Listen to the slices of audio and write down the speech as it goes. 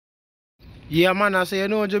Yeah, man, I say, you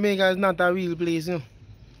know, Jamaica is not a real place, you know.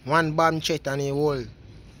 One bomb chet and a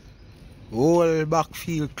whole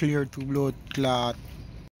backfield clear to blood clot.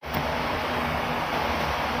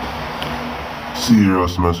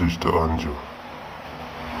 Serious message to Andrew.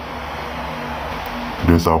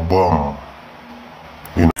 There's a bomb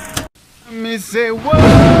in. Me say one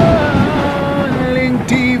link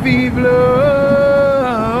TV vlog.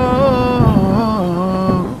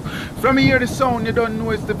 From here the sound you don't know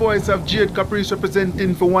it's the voice of Jade Caprice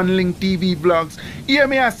representing for One Link TV vlogs. Hear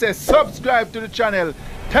me I say subscribe to the channel.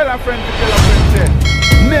 Tell a friend to tell a friend say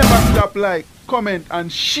never stop like, comment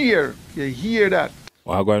and share. You hear that?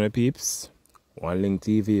 What going on peeps? One Link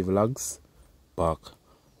TV vlogs back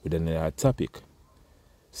with another topic.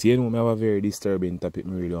 See, you know, I have a very disturbing topic I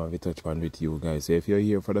really want to touch upon with you guys. So if you're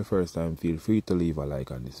here for the first time, feel free to leave a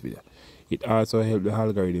like on this video. It also helps the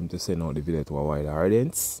algorithm to send out the video to a wider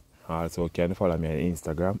audience. Also, you can follow me on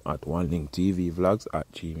Instagram at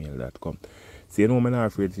onelinktvlogs@gmail.com. So you know, I'm not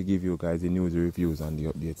afraid to give you guys the news reviews and the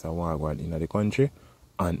updates on what going in the country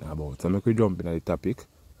and about. So I'm going to jump into the topic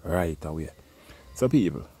right away. So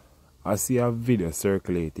people, I see a video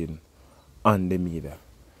circulating on the media.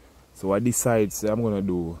 So I decided I'm going to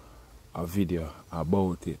do a video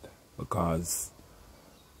about it because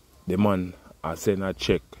the man I sent a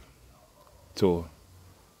check to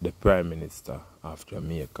the Prime Minister of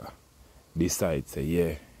Jamaica. Decides say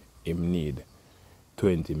yeah, him need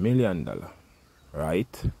 $20 million,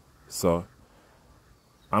 right? So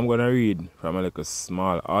I'm going to read from a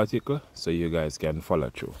small article so you guys can follow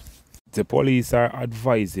through. The police are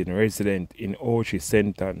advising residents in Ochi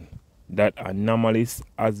Senton that anomalies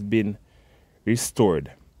has been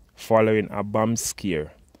restored following a bomb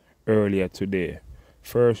scare earlier today.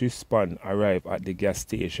 First responders arrived at the gas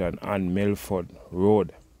station on Milford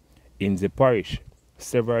Road in the parish.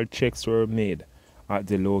 Several checks were made at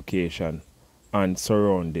the location and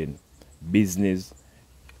surrounding. Business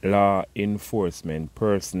law enforcement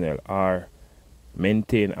personnel are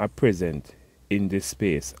maintained a presence in the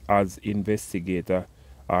space as investigators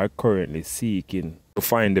are currently seeking to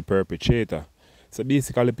find the perpetrator. So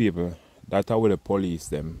basically people, that's how the police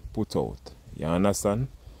them put out. You understand?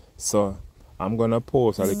 So I'm gonna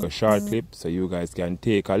post a little short clip so you guys can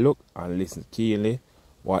take a look and listen keenly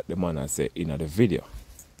what the man has said in the video.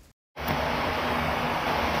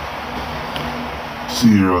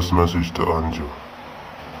 Serious message to Andrew.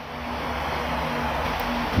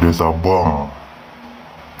 There's a bomb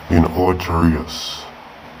in Orcharias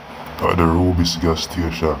at the Rubis gas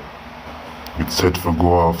station. It's set for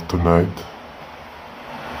go off tonight,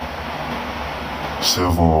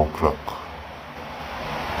 7 o'clock.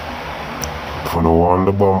 For no one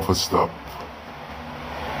the bomb for stop.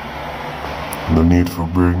 No need for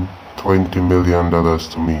bring $20 million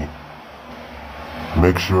to me.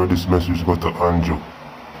 Make sure this message go to Andrew.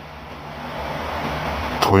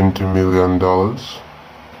 $20 million.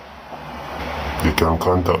 You can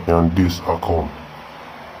contact me on this account.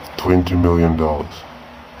 $20 million.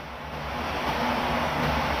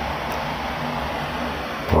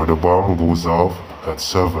 Or the bomb goes off at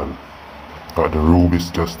 7 at the Rubis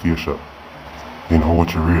gas station in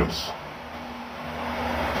Orcharias.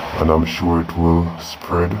 And I'm sure it will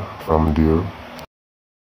spread from there.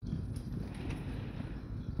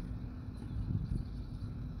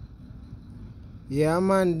 Yeah,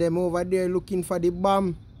 man, them over there looking for the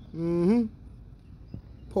bomb.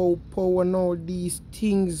 Pow and all these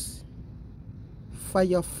things.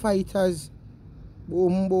 Firefighters.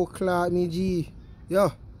 Bombo clock me G.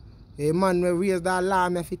 Yo. Hey man, we raise the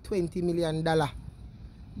alarm for $20 million.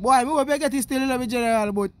 Boy, me hope you get it still in the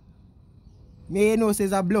general, but me know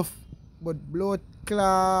says a bluff. But blood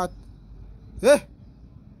clot. Eh?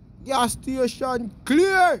 Gas station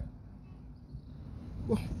clear.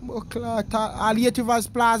 Clot all Rivers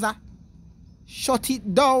Plaza. Shut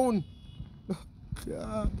it down.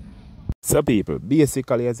 So people,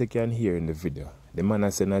 basically as you can hear in the video, the man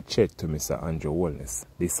has sent a check to Mr. Andrew Wellness.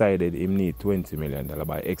 Decided him need $20 million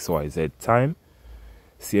by XYZ time.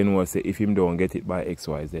 Saying was say if him don't get it by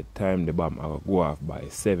XYZ time, the bomb will go off by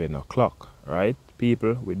 7 o'clock. Right?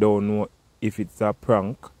 People, we don't know if it's a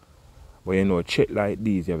prank. But you know, check like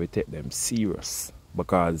these, you have to take them serious.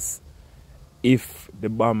 Because if the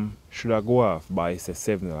bomb should have go off by say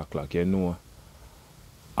 7 o'clock, you know,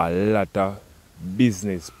 a lot of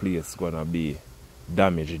business place gonna be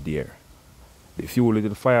damaged there. The few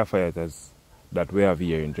little firefighters that we have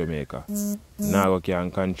here in Jamaica now can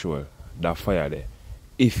control that fire there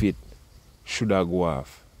if it should have go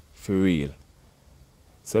off for real.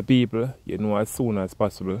 So people, you know, as soon as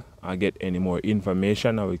possible I get any more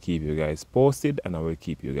information, I will keep you guys posted and I will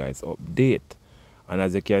keep you guys updated. And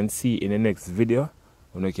as you can see in the next video,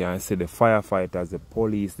 you can see the firefighters, the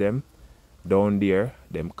police them down there,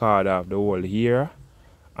 them called off the whole here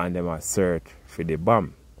and them are search for the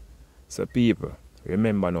bomb. So people,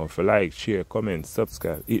 remember now to like, share, comment,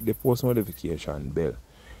 subscribe, hit the post notification bell.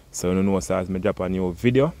 So you know as I drop a new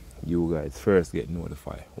video, you guys first get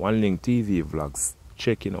notified. One Link TV vlogs.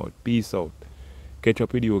 Checking out. Peace out. Catch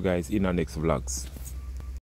up with you guys in our next vlogs.